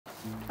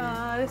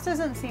This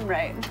doesn't seem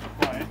right.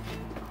 Why?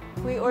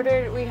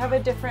 We have a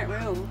different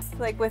room,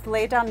 like with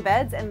lay-down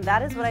beds, and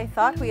that is what I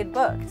thought we had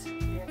booked.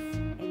 Yes.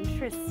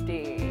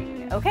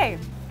 Interesting. Okay.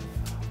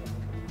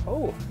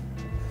 Oh,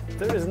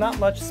 there is not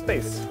much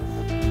space.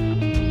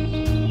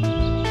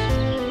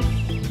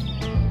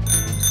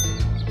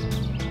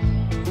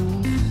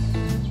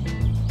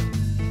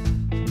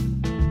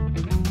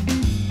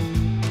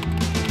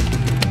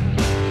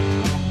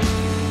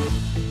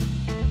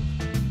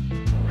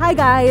 Hi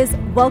guys,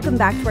 welcome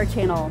back to our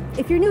channel.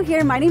 If you're new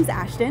here, my name's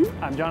Ashton.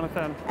 I'm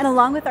Jonathan. And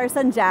along with our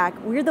son Jack,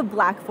 we're the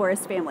Black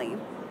Forest family.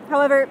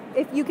 However,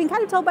 if you can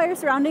kind of tell by our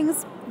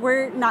surroundings,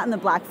 we're not in the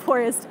Black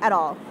Forest at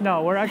all.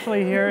 No, we're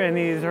actually here in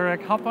the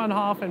Zurich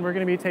Hauptbahnhof, and we're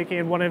going to be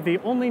taking one of the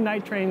only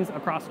night trains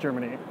across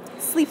Germany.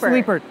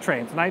 Sleeper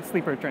trains, night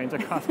sleeper trains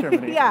across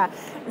Germany. Yeah,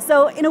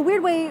 so in a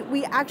weird way,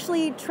 we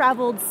actually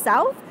traveled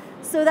south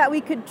so that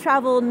we could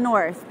travel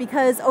north,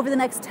 because over the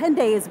next 10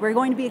 days, we're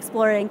going to be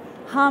exploring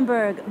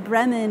Hamburg,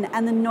 Bremen,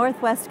 and the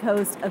northwest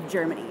coast of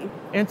Germany.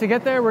 And to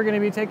get there, we're going to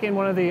be taking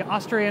one of the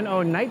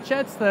Austrian-owned night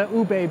jets, the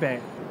ÖBB.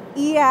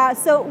 Yeah,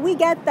 so we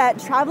get that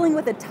traveling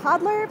with a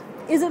toddler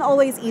isn't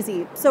always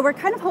easy. So we're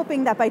kind of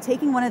hoping that by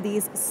taking one of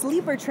these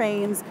sleeper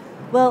trains,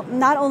 we'll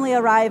not only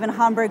arrive in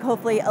Hamburg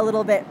hopefully a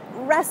little bit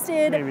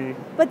rested, Maybe.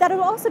 but that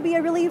it'll also be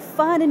a really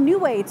fun and new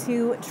way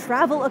to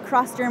travel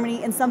across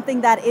Germany in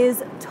something that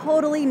is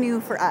totally new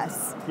for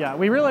us. Yeah,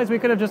 we realized we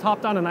could have just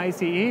hopped on an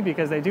ICE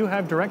because they do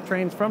have direct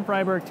trains from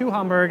Freiburg to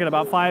Hamburg in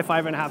about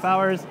 5.5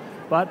 hours.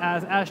 But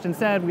as Ashton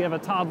said, we have a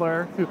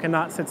toddler who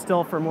cannot sit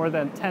still for more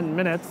than 10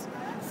 minutes.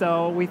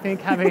 So we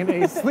think having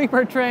a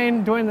sleeper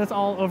train, doing this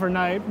all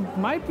overnight,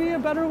 might be a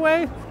better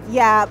way.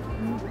 Yeah,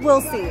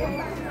 we'll see.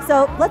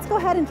 So let's go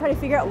ahead and try to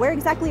figure out where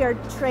exactly our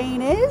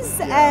train is,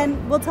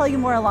 and we'll tell you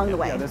more along the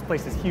way. Yeah, this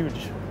place is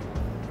huge.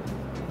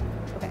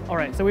 Okay. All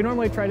right, so we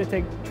normally try to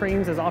take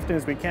trains as often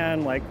as we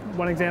can. Like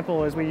one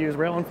example is we use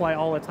Rail and Fly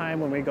all the time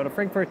when we go to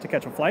Frankfurt to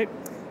catch a flight.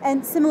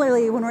 And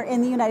similarly, when we're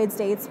in the United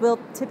States, we'll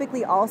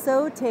typically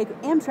also take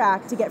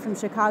Amtrak to get from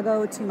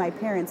Chicago to my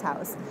parents'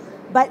 house.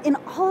 But in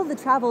all of the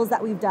travels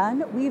that we've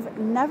done, we've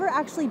never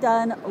actually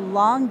done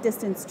long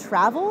distance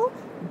travel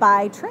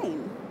by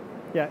train.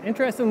 Yeah,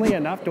 interestingly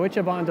enough,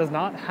 Deutsche Bahn does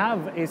not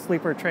have a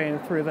sleeper train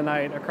through the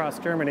night across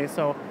Germany.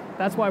 So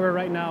that's why we're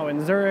right now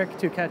in Zurich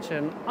to catch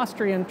an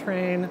Austrian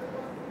train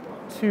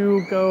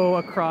to go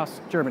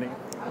across Germany.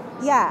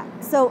 Yeah,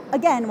 so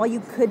again, while you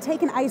could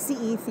take an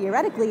ICE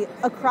theoretically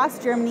across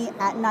Germany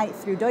at night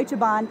through Deutsche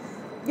Bahn,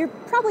 you're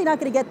probably not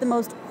going to get the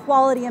most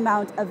quality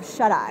amount of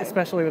shut-eye.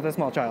 Especially with a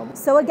small child.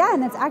 So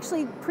again, it's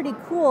actually pretty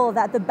cool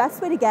that the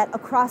best way to get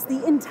across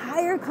the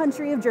entire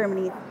country of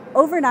Germany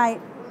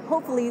overnight,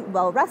 hopefully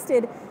well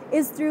rested,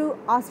 is through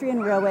Austrian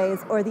Railways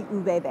or the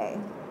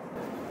ÖBB.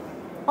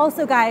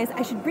 Also guys,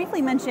 I should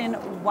briefly mention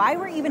why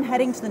we're even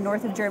heading to the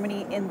north of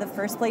Germany in the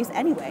first place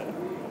anyway.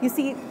 You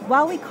see,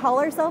 while we call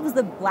ourselves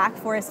the Black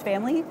Forest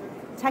family,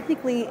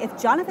 technically if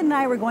Jonathan and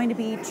I were going to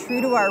be true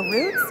to our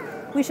roots,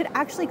 we should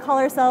actually call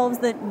ourselves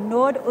the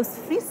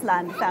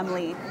Nordostfriesland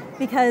family,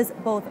 because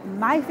both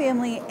my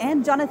family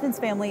and Jonathan's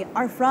family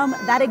are from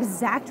that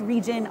exact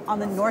region on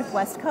the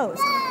northwest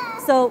coast.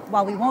 So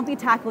while we won't be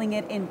tackling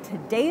it in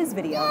today's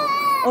video,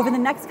 over the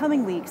next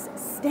coming weeks,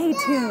 stay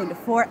tuned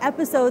for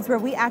episodes where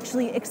we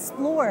actually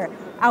explore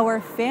our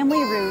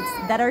family roots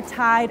that are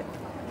tied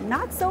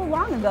not so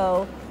long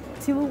ago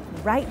to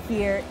right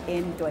here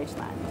in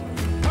Deutschland.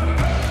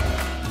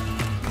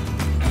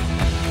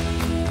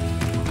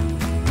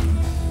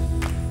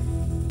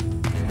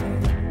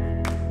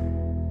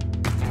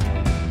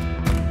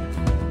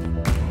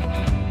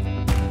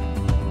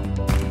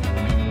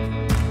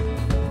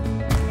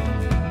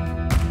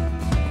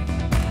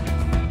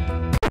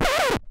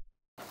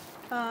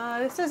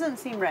 This doesn't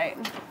seem right.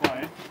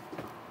 Why?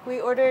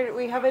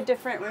 We have a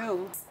different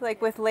room,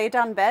 like with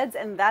lay-down beds,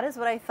 and that is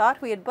what I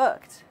thought we had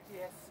booked.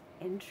 Yes.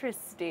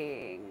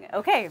 Interesting.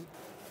 Okay.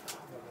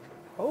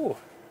 Oh,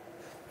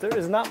 there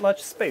is not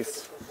much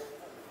space.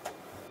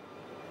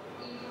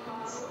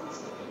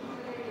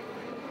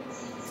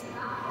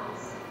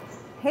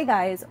 Hey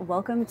guys,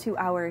 welcome to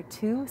our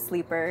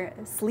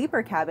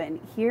two-sleeper cabin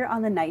here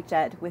on the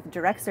Nightjet with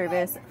direct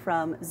service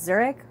from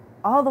Zurich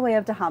all the way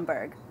up to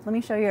Hamburg. Let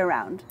me show you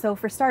around. So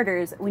for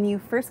starters, when you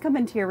first come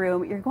into your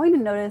room, you're going to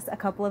notice a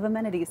couple of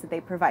amenities that they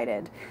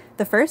provided.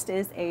 The first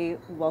is a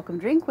welcome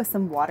drink with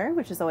some water,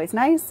 which is always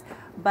nice,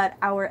 but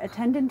our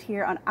attendant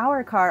here on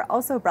our car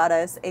also brought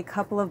us a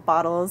couple of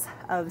bottles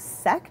of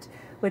sect,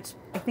 which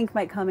I think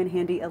might come in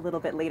handy a little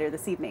bit later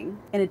this evening.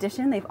 In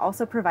addition, they've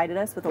also provided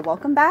us with a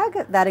welcome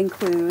bag that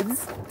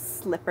includes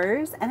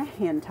slippers and a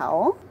hand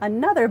towel,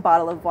 another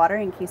bottle of water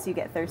in case you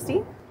get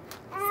thirsty,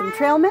 some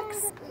trail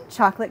mix,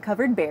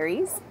 chocolate-covered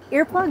berries,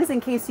 earplugs in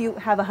case you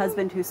have a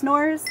husband who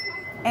snores,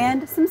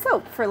 and some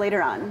soap for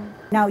later on.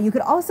 Now, you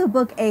could also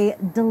book a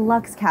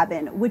deluxe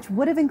cabin, which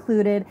would have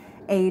included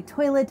a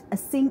toilet, a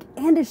sink,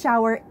 and a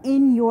shower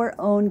in your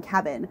own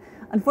cabin.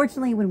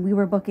 Unfortunately, when we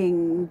were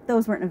booking,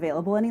 those weren't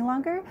available any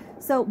longer.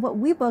 So what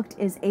we booked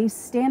is a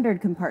standard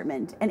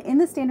compartment. And in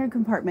the standard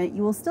compartment,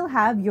 you will still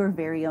have your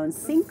very own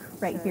sink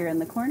right here in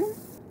the corner.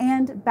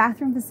 And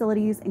bathroom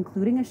facilities,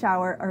 including a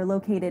shower, are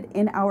located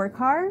in our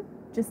car,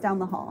 just down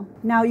the hall.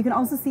 Now, you can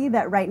also see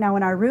that right now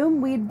in our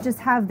room, we just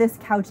have this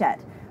couchette.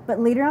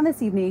 But later on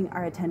this evening,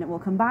 our attendant will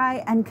come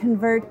by and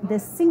convert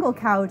this single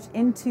couch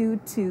into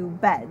 2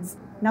 beds.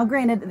 Now,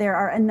 granted, there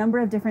are a number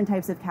of different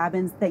types of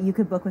cabins that you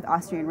could book with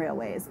Austrian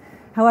Railways.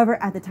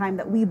 However, at the time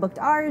that we booked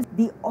ours,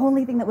 the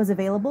only thing that was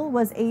available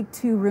was a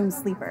 2-room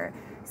sleeper.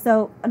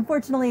 So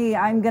unfortunately,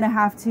 I'm gonna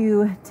have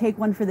to take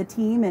one for the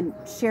team and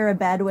share a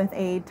bed with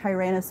a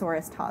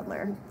Tyrannosaurus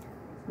toddler.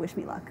 Wish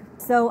me luck.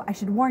 So I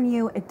should warn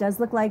you, it does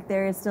look like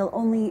there is still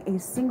only a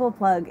single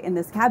plug in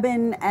this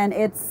cabin, and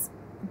it's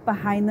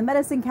behind the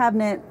medicine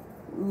cabinet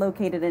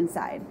located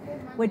inside,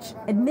 which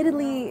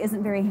admittedly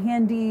isn't very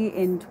handy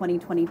in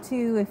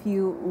 2022 if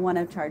you want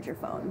to charge your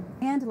phone.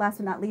 And last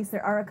but not least,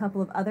 there are a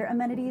couple of other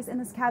amenities in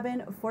this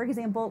cabin. For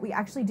example, we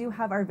actually do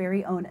have our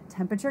very own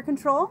temperature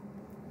control,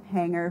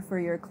 hanger for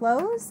your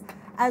clothes,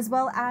 as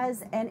well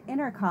as an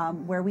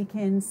intercom where we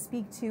can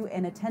speak to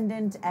an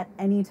attendant at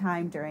any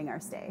time during our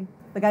stay.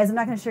 But guys, I'm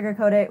not going to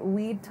sugarcoat it.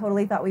 We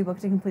totally thought we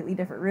booked a completely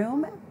different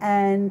room,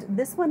 and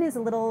this one is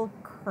a little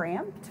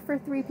cramped for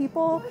 3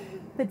 people,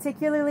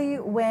 particularly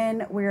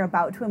when we're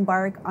about to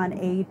embark on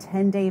a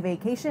 10-day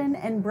vacation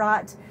and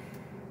brought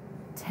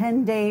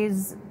 10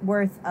 days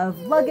worth of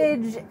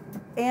luggage,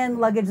 and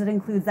luggage that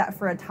includes that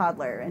for a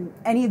toddler. And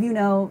any of you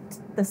know,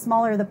 the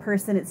smaller the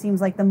person, it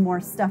seems like the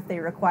more stuff they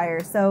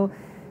require. So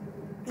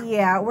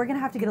yeah, we're gonna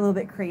have to get a little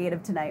bit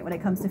creative tonight when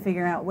it comes to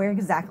figuring out where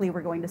exactly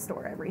we're going to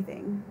store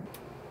everything.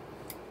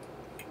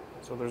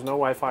 So there's no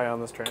Wi-Fi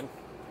on this train.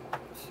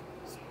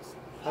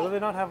 How do they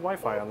not have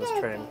Wi-Fi on this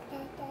train?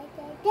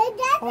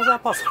 How is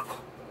that possible?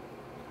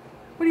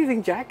 What do you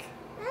think, Jack?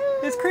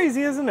 It's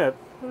crazy, isn't it?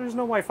 There's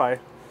no Wi-Fi.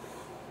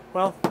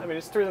 Well, I mean,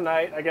 it's through the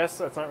night. I guess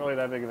that's not really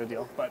that big of a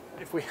deal. But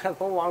if we had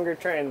a longer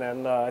train,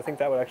 then I think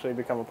that would actually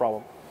become a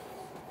problem.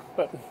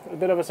 But a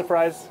bit of a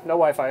surprise, no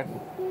Wi-Fi.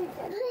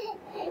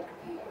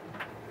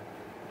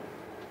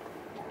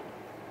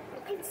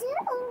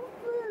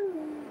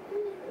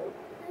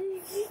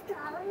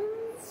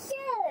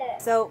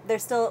 So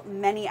there's still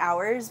many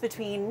hours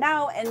between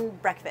now and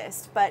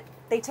breakfast, but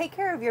they take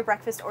care of your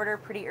breakfast order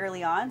pretty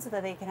early on so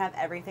that they can have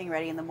everything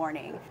ready in the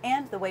morning.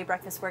 And the way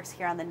breakfast works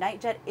here on the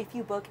Nightjet, if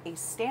you book a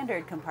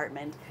standard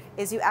compartment,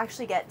 is you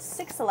actually get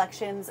 6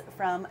 selections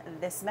from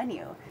this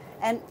menu.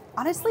 And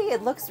honestly,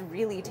 it looks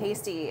really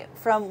tasty.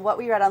 From what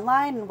we read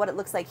online and what it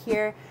looks like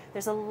here,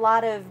 there's a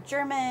lot of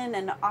German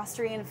and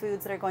Austrian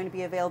foods that are going to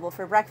be available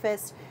for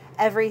breakfast.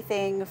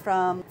 Everything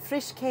from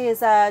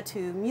Frischkäse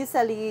to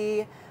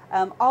Müsli,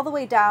 all the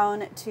way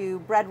down to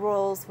bread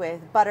rolls with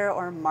butter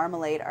or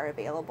marmalade are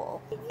available.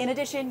 In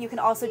addition, you can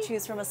also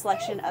choose from a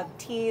selection of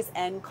teas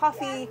and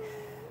coffee,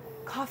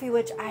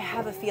 which I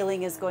have a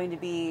feeling is going to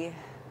be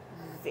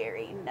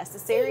very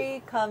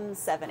necessary come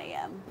 7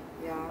 a.m.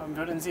 Ja.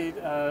 Würden Sie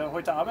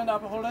heute Abend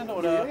abholen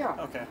oder? Ja.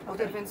 Okay.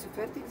 Oder wenn Sie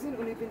fertig sind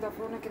und ich bin da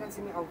vorne, können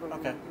Sie mir auch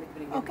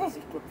mitbringen. Okay.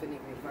 Ich klopfe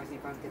nicht mehr. Ich weiß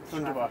nicht, wann jetzt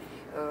Wunderbar.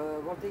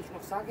 Wollte ich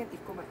noch sagen,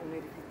 ich komme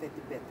unmöglich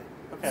die Bette.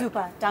 Okay.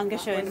 Super,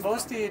 Dankeschön. Und wo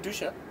ist die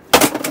Dusche?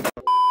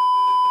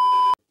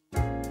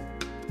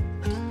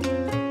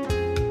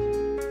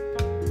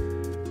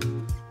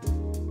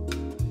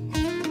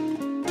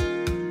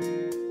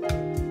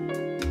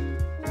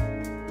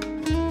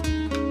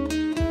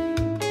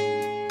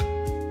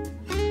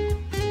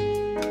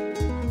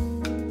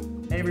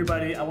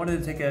 Everybody, I wanted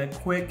to take a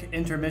quick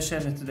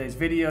intermission in today's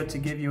video to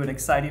give you an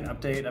exciting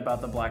update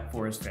about the Black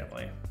Forest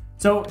family.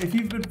 So if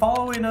you've been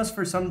following us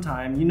for some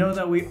time, you know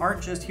that we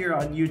aren't just here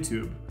on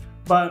YouTube,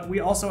 but we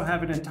also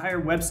have an entire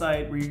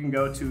website where you can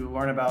go to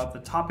learn about the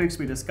topics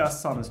we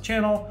discuss on this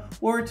channel,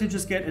 or to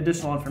just get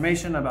additional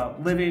information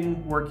about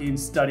living, working,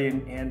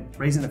 studying, and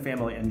raising a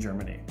family in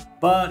Germany.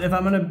 But if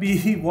I'm gonna be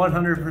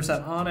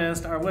 100%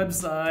 honest, our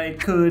website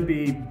could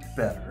be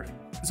better.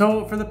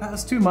 So for the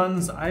past 2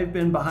 months, I've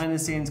been behind the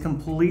scenes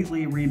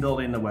completely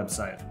rebuilding the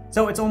website.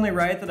 So it's only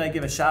right that I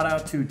give a shout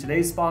out to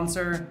today's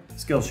sponsor,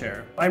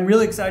 Skillshare. I'm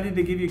really excited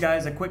to give you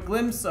guys a quick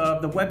glimpse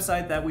of the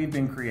website that we've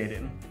been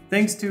creating.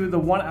 Thanks to the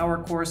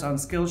 1-hour course on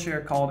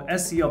Skillshare called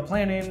SEO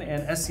Planning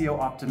and SEO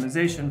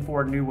Optimization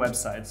for New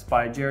Websites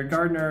by Jared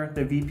Gardner,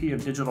 the VP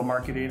of Digital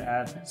Marketing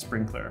at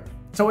Sprinkler.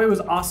 So it was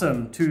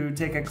awesome to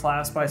take a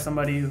class by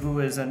somebody who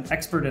is an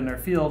expert in their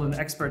field, an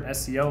expert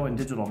SEO and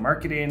digital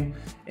marketing,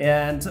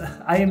 and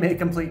I am a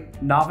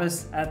complete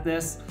novice at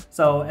this,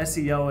 so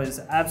SEO is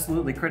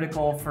absolutely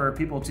critical for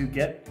people to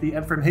get the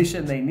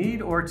information they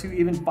need or to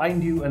even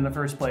find you in the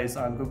first place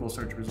on Google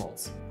search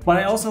results. But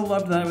I also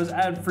loved that it was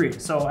ad-free,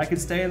 so I could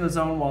stay in the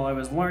zone while I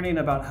was learning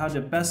about how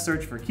to best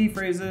search for key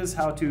phrases,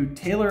 how to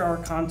tailor our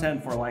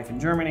content for life in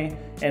Germany,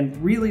 and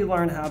really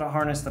learn how to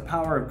harness the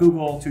power of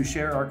Google to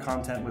share our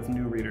content with new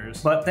new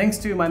readers. But thanks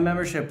to my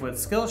membership with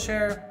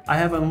Skillshare, I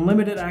have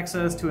unlimited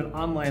access to an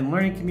online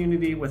learning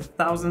community with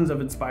thousands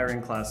of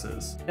inspiring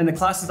classes. And the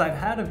classes I've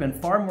had have been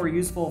far more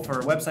useful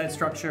for website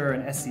structure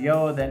and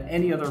SEO than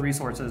any other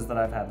resources that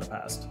I've had in the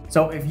past.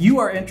 So if you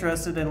are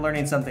interested in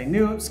learning something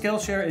new,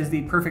 Skillshare is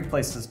the perfect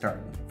place to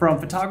start. From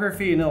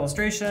photography and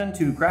illustration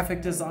to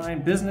graphic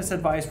design, business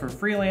advice for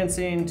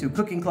freelancing, to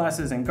cooking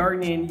classes and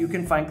gardening, you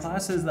can find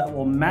classes that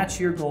will match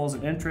your goals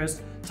and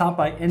interests, taught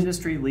by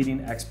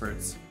industry-leading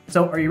experts.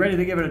 So are you ready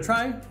to give it a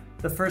try?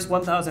 The first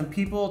 1,000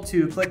 people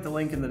to click the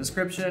link in the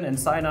description and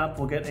sign up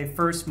will get a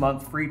first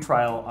month free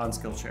trial on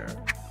Skillshare.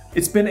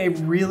 It's been a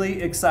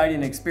really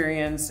exciting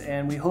experience,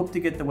 and we hope to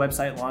get the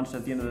website launched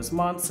at the end of this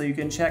month so you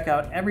can check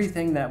out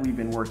everything that we've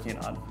been working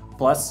on,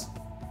 plus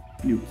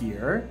new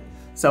gear.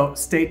 So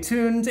stay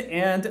tuned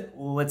and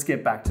let's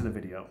get back to the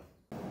video.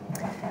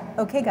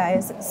 Okay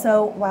guys,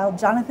 so while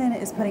Jonathan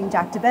is putting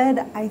Jack to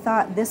bed, I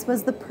thought this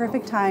was the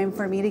perfect time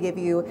for me to give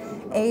you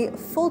a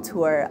full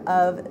tour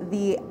of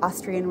the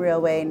Austrian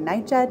Railway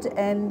Nightjet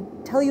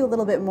and tell you a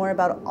little bit more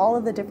about all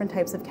of the different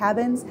types of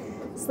cabins,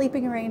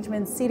 sleeping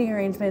arrangements, seating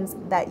arrangements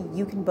that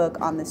you can book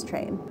on this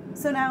train.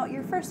 So now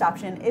your first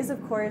option is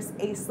of course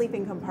a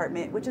sleeping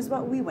compartment, which is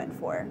what we went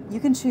for. You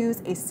can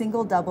choose a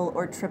single, double,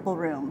 or triple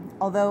room.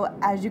 Although,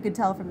 as you could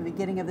tell from the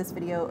beginning of this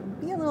video,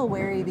 be a little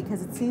wary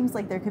because it seems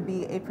like there could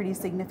be a pretty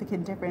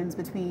significant difference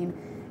between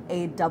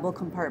a double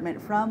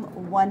compartment from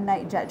one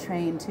Nightjet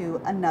train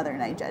to another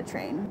Nightjet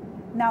train.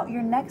 Now,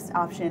 your next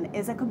option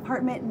is a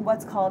compartment in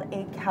what's called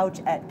a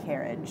Couchette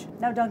carriage.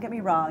 Now, don't get me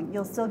wrong,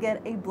 you'll still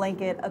get a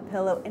blanket, a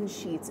pillow, and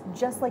sheets,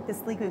 just like the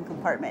sleeping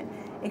compartment,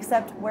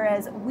 except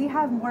whereas we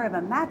have more of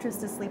a mattress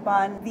to sleep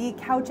on, the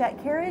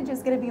Couchette carriage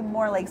is gonna be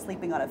more like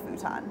sleeping on a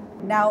futon.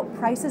 Now,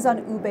 prices on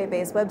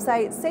ÖBB's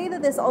website say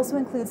that this also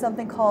includes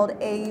something called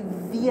a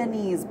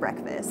Viennese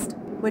breakfast,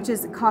 which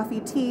is coffee,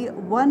 tea,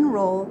 one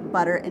roll,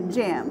 butter, and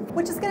jam,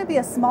 which is gonna be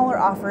a smaller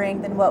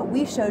offering than what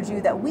we showed you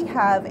that we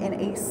have in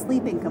a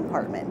sleeping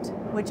compartment,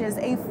 which is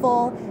a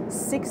full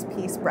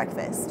 6-piece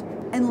breakfast.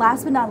 And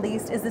last but not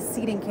least is the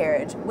seating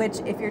carriage, which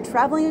if you're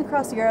traveling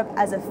across Europe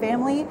as a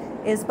family,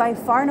 is by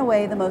far and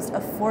away the most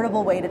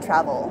affordable way to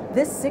travel.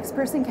 This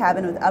 6-person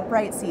cabin with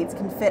upright seats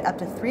can fit up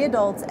to 3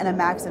 adults and a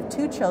max of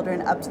 2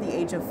 children up to the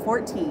age of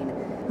 14,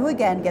 who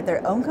again get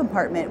their own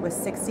compartment with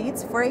 6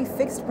 seats for a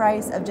fixed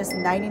price of just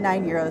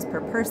 99 euros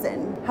per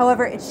person.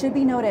 However, it should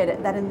be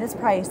noted that in this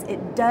price,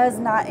 it does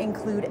not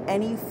include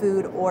any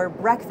food or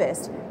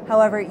breakfast.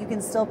 However, you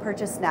can still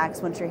purchase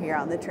snacks once you're here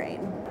on the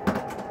train.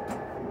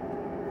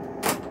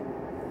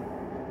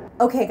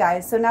 Okay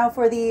guys, so now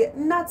for the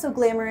not so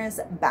glamorous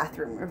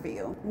bathroom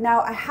review.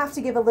 Now I have to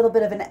give a little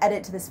bit of an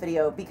edit to this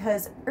video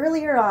because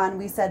earlier on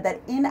we said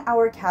that in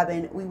our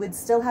cabin we would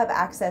still have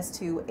access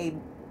to a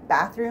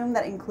bathroom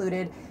that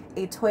included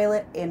a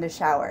toilet and a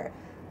shower.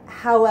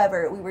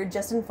 However, we were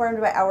just informed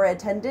by our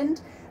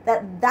attendant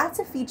that that's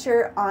a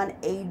feature on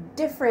a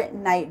different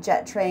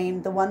Nightjet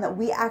train, the one that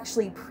we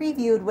actually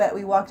previewed what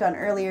we walked on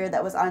earlier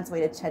that was on its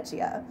way to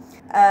Czechia.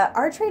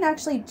 Our train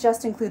actually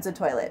just includes a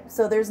toilet,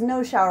 so there's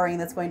no showering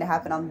that's going to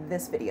happen on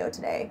this video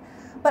today.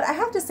 But I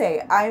have to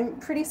say, I'm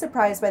pretty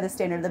surprised by the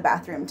standard of the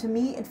bathroom. To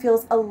me, it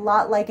feels a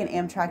lot like an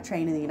Amtrak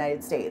train in the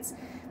United States.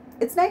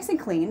 It's nice and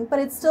clean, but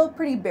it's still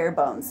pretty bare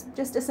bones.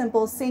 Just a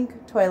simple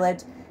sink,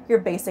 toilet, your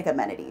basic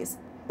amenities.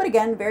 But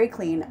again, very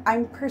clean.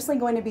 I'm personally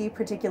going to be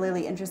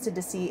particularly interested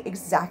to see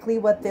exactly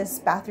what this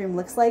bathroom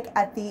looks like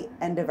at the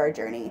end of our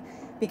journey.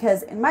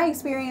 Because in my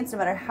experience, no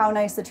matter how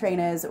nice the train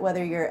is,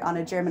 whether you're on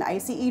a German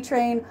ICE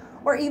train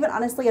or even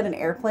honestly on an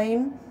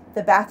airplane,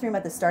 the bathroom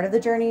at the start of the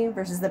journey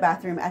versus the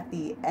bathroom at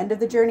the end of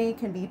the journey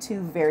can be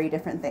 2 very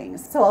different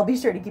things. So I'll be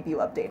sure to keep you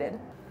updated.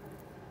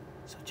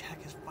 So Jack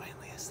is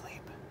finally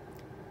asleep.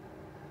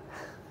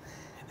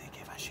 And they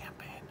gave us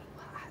champagne.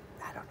 Well,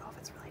 I don't know if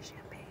it's really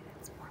champagne.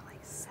 It's more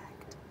like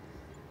sect.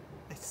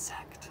 It's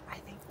sect. I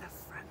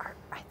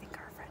think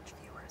our French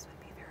viewers would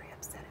be very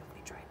upset if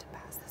we tried to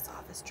pass this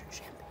off as true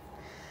champagne.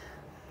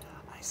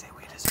 I say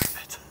we deserve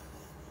it.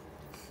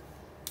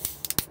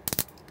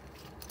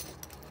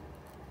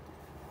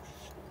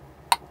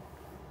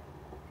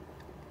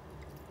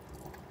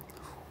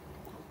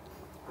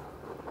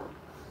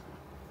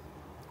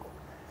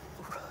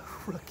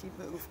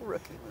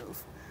 Rookie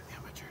move.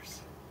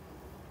 Amateurs.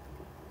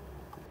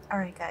 All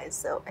right, guys,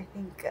 so I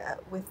think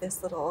with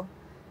this little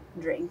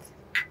drink,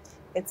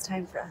 it's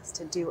time for us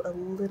to do a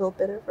little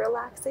bit of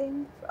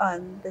relaxing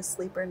on the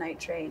sleeper night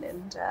train,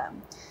 and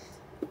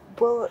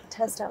we'll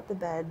test out the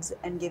beds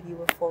and give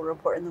you a full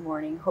report in the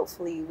morning.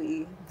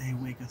 Hopefully They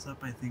wake us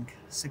up, I think,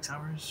 6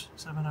 hours,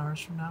 7 hours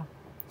from now.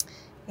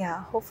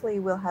 Yeah, hopefully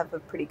we'll have a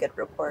pretty good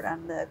report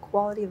on the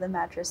quality of the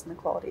mattress and the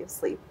quality of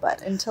sleep.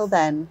 But until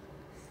then,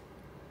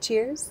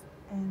 cheers,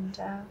 and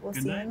we'll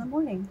see you in the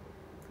morning.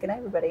 Good night,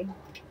 everybody.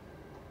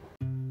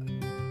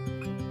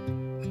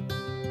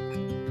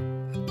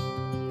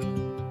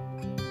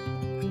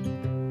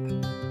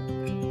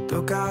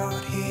 Look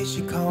out, here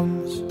she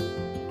comes, the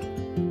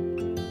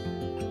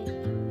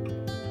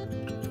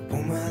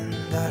woman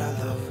that I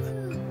love.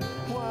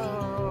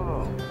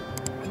 Whoa!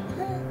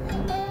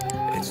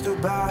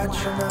 but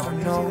you'll never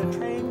know.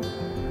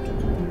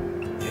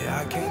 Yeah,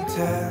 I can't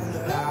tell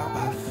her how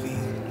I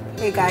feel.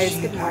 Hey guys,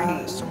 good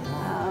morning.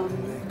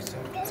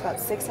 It's about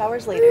 6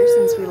 hours later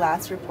since we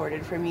last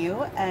reported from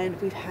you,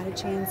 and we've had a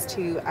chance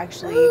to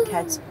actually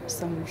catch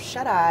some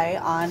shut-eye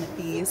on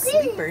the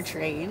sleeper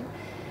train.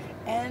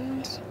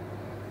 And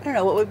I don't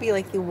know, what would be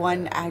like the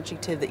one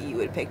adjective that you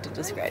would pick to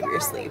describe your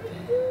sleep?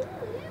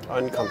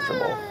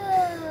 Uncomfortable.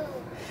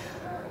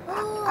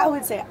 I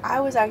would say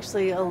I was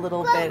actually a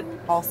little bit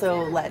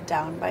also let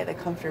down by the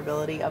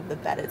comfortability of the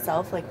bed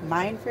itself. Like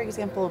mine, for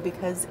example,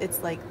 because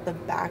it's like the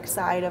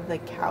backside of the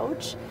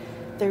couch,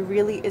 there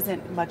really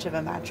isn't much of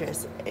a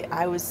mattress.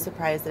 I was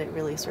surprised that it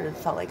really sort of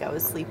felt like I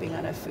was sleeping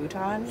on a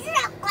futon.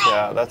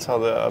 Yeah, that's how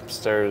the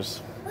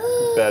upstairs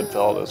bed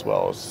felt as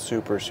well. It was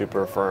super,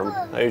 super firm.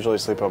 I usually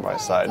sleep on my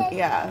side.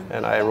 Yeah.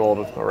 And I rolled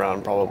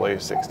around probably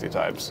 60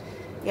 times.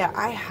 Yeah,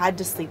 I had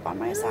to sleep on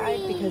my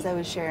side because I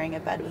was sharing a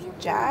bed with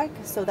Jack.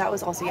 So that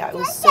was also, yeah, it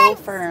was so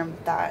firm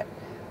that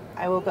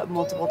I woke up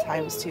multiple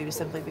times too,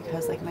 simply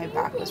because like my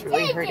back was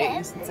really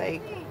hurting since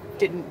I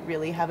didn't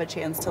really have a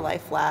chance to lie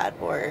flat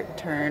or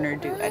turn or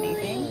do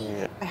anything.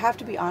 Yeah. I have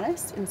to be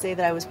honest and say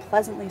that I was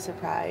pleasantly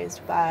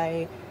surprised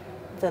by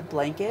the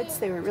blankets.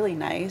 They were really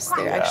nice.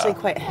 They're actually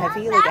quite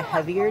heavy, like a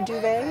heavier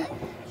duvet.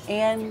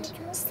 And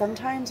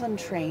sometimes on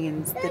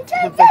trains, the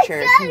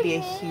temperature can be a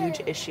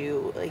huge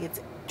issue. Like it's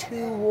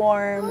too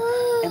warm,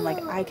 and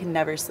like I can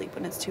never sleep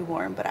when it's too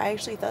warm. But I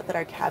actually thought that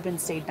our cabin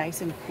stayed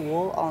nice and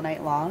cool all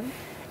night long,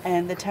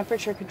 and the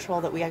temperature control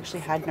that we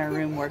actually had in our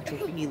room worked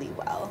really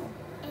well.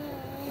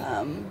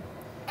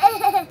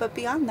 But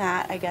beyond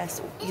that, I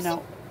guess, you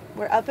know,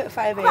 we're up at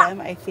 5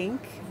 a.m. I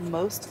think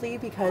mostly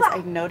because I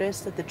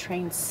noticed that the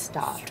train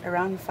stopped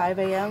around 5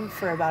 a.m.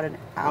 for about an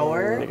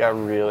hour. It got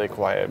really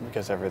quiet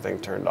because everything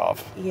turned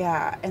off.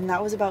 Yeah, and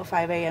that was about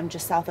 5 a.m.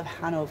 just south of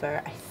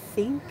Hanover. I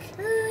think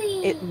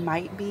it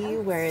might be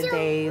where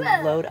they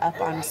load up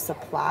on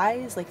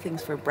supplies, like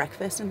things for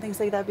breakfast and things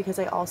like that, because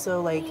I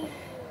also, like,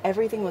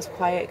 everything was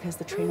quiet because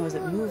the train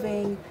wasn't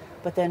moving,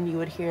 but then you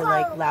would hear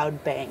like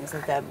loud bangs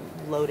of them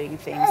loading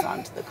things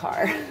onto the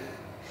car.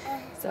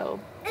 So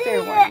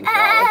fair warning for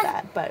all of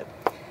that. But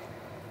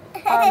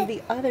on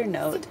the other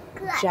note,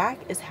 Jack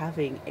is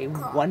having a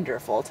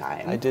wonderful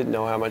time. I didn't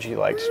know how much he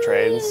liked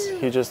trains.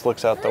 He just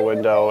looks out the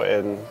window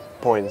and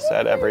points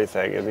at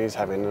everything, and he's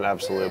having an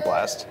absolute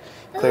blast.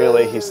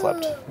 Clearly, he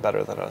slept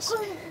better than us.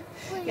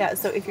 Yeah,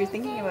 so if you're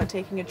thinking about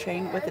taking a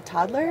train with a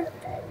toddler,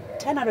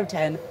 10 out of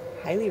 10,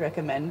 highly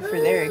recommend for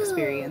their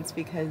experience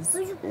because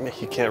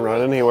He can't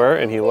run anywhere,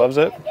 and he loves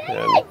it.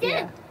 And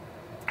yeah.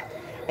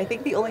 I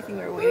think the only thing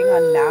we're waiting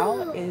on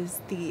now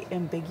is the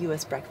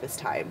ambiguous breakfast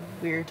time.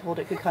 We were told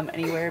it could come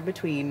anywhere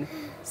between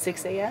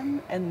 6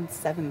 a.m. and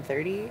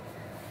 7:30.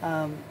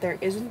 There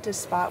isn't a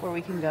spot where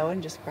we can go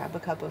and just grab a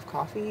cup of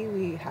coffee.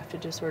 We have to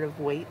just sort of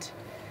wait,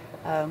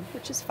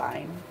 which is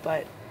fine.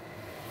 But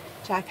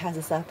Jack has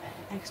us up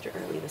extra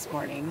early this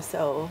morning,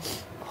 so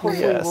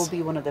hopefully we'll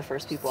be one of the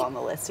first people on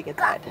the list to get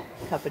that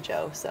cup of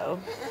joe. So.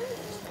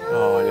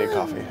 oh, I need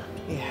coffee.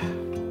 Yeah.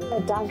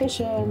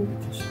 Dankeschön.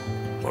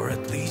 Or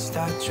at least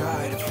I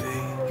try to be.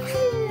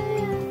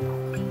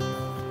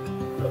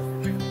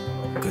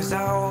 Cause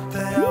I hope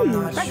that I'm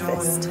not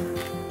breakfast. showing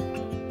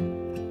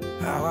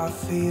how I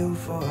feel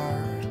for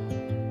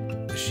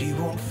her, but she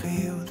won't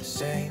feel the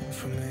same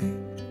for me.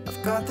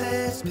 I've got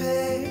this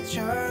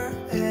picture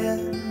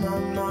in my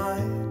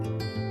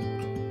mind.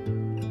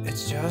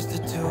 It's just the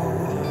two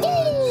of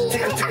us.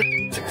 Just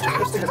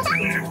the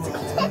two of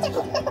us.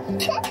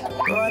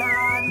 But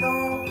I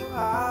know I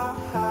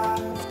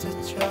have to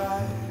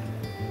try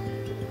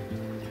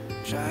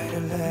to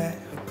let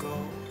her go,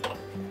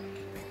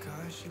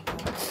 because she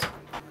won't.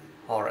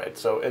 All right,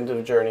 so end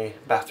of journey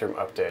bathroom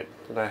update.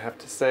 And I have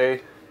to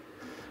say,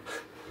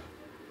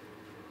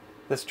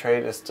 this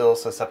train is still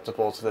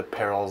susceptible to the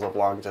perils of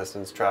long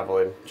distance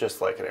traveling,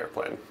 just like an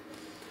airplane.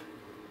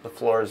 The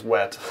floor is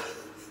wet.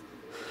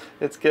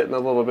 It's getting a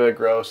little bit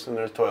gross, and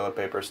there's toilet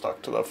paper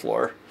stuck to the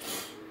floor.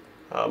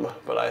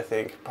 But I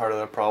think part of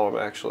the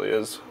problem actually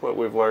is what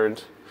we've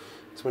learned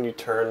is when you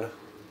turn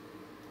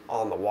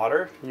on the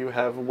water, you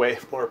have way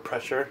more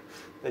pressure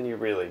than you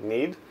really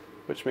need,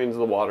 which means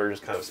the water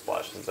just kind of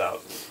splashes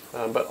out.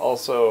 But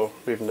also,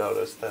 we've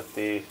noticed that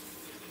the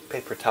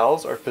paper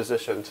towels are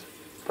positioned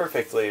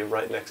perfectly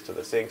right next to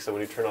the sink, so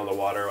when you turn on the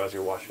water as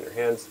you're washing your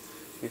hands,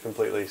 you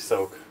completely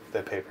soak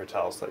the paper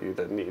towels that you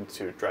then need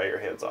to dry your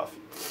hands off.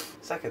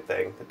 Second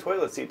thing, the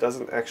toilet seat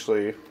doesn't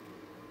actually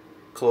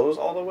close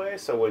all the way,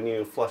 so when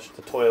you flush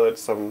the toilet,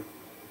 some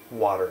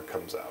water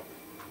comes out,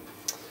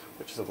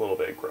 which is a little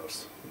bit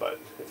gross. But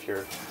if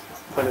you're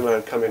planning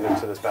on coming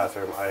into this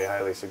bathroom, I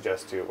highly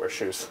suggest you wear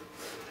shoes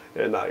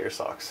and not your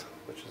socks,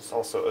 which is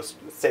also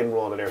the same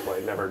rule on an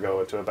airplane. Never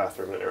go into a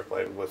bathroom in an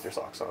airplane with your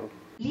socks on.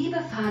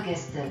 Liebe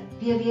Fahrgäste,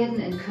 wir werden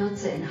in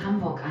Kürze in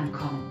Hamburg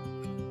ankommen.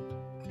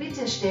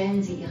 Bitte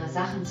stellen Sie Ihre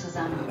Sachen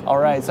zusammen. All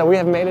right, so we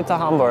have made it to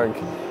Hamburg.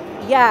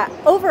 Yeah,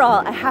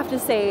 overall, I have to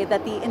say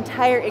that the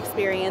entire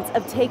experience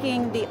of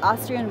taking the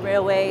Austrian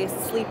Railway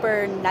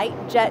sleeper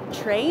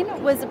Nightjet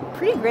train was a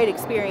pretty great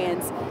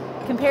experience.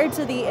 Compared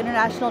to the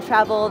international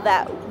travel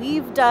that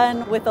we've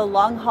done with a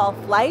long-haul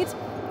flight,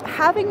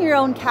 having your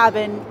own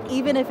cabin,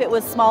 even if it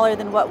was smaller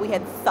than what we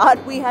had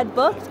thought we had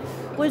booked,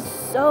 was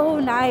so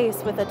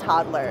nice with a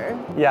toddler.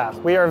 Yeah,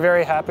 we are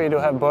very happy to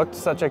have booked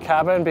such a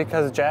cabin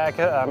because Jack,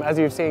 as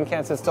you've seen,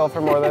 can't sit still for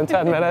more than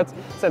 10 minutes.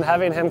 And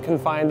having him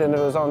confined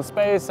into his own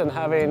space and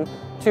having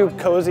 2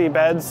 cozy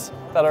beds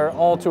that are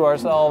all to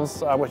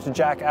ourselves, which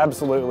Jack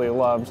absolutely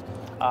loved,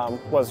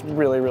 was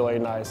really, really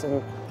nice.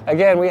 And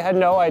again, we had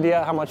no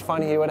idea how much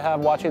fun he would have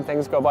watching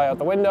things go by out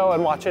the window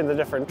and watching the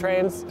different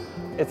trains.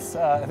 It's,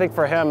 I think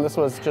for him, this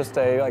was just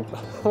a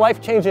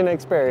life-changing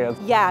experience.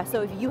 Yeah,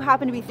 so if you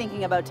happen to be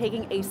thinking about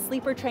taking a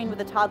sleeper train with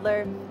a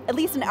toddler, at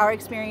least in our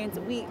experience,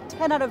 we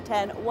 10 out of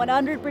 10,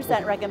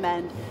 100%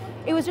 recommend.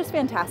 It was just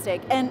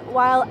fantastic. And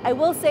while I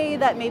will say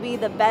that maybe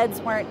the beds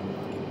weren't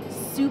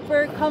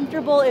super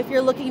comfortable if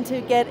you're looking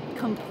to get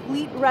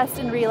complete rest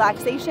and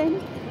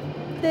relaxation,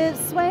 the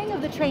swaying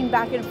of the train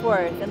back and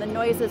forth and the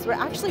noises were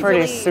actually pretty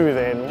really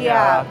soothing.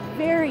 Yeah,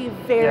 very,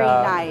 very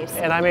nice.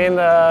 And I mean,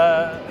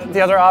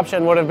 the other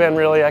option would have been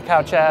really a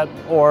couchette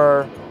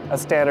or a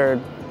standard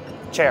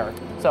chair.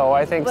 So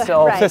I think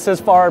still this is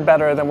far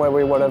better than what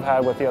we would have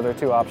had with the other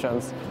 2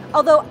 options.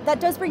 Although that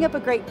does bring up a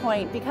great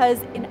point, because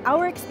in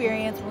our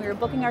experience when we were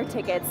booking our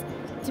tickets,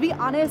 to be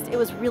honest, it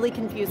was really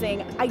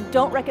confusing. I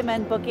don't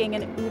recommend booking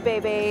an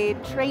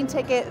ÖBB train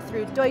ticket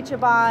through Deutsche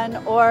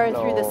Bahn or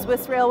through the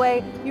Swiss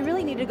Railway. You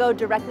really need to go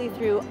directly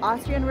through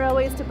Austrian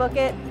Railways to book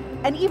it.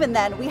 And even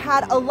then, we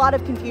had a lot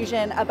of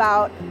confusion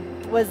about,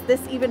 was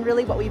this even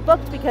really what we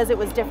booked, because it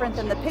was different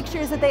than the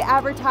pictures that they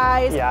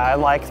advertised. Yeah,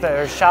 and like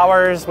there's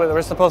showers that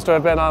were supposed to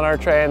have been on our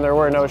train, there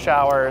were no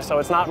showers. So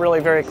it's not really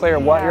very clear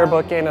what you're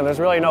booking, and there's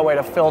really no way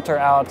to filter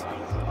out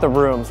the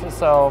rooms.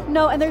 So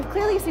no, and there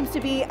clearly seems to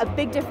be a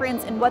big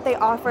difference in what they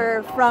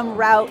offer from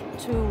route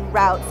to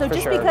route. So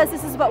just because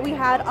this is what we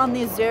had on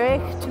the Zurich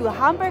to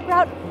Hamburg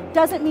route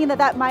doesn't mean that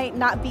that might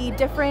not be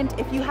different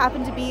if you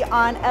happen to be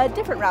on a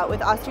different route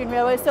with Austrian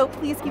Railways, so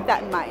please keep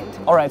that in mind.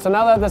 All right, so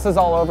now that this is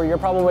all over, you're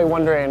probably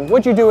wondering,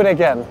 would you do it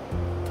again?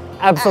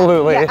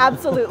 Absolutely. Yeah,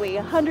 absolutely,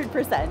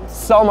 100%.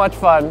 So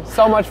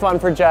much fun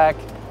for Jack.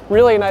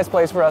 Really nice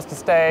place for us to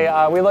stay.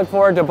 We look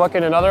forward to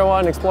booking another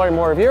one, exploring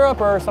more of Europe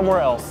or somewhere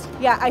else.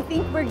 Yeah, I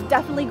think we're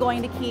definitely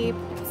going to keep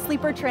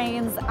sleeper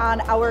trains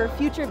on our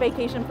future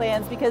vacation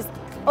plans, because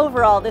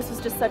overall this was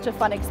just such a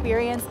fun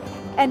experience.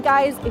 And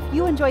guys, if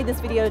you enjoyed this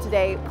video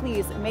today,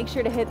 please make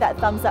sure to hit that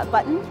thumbs up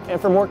button.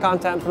 And for more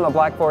content from the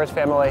Black Forest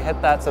family,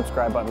 hit that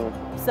subscribe button.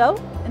 So,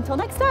 until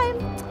next time.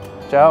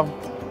 Ciao.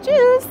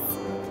 Tschüss.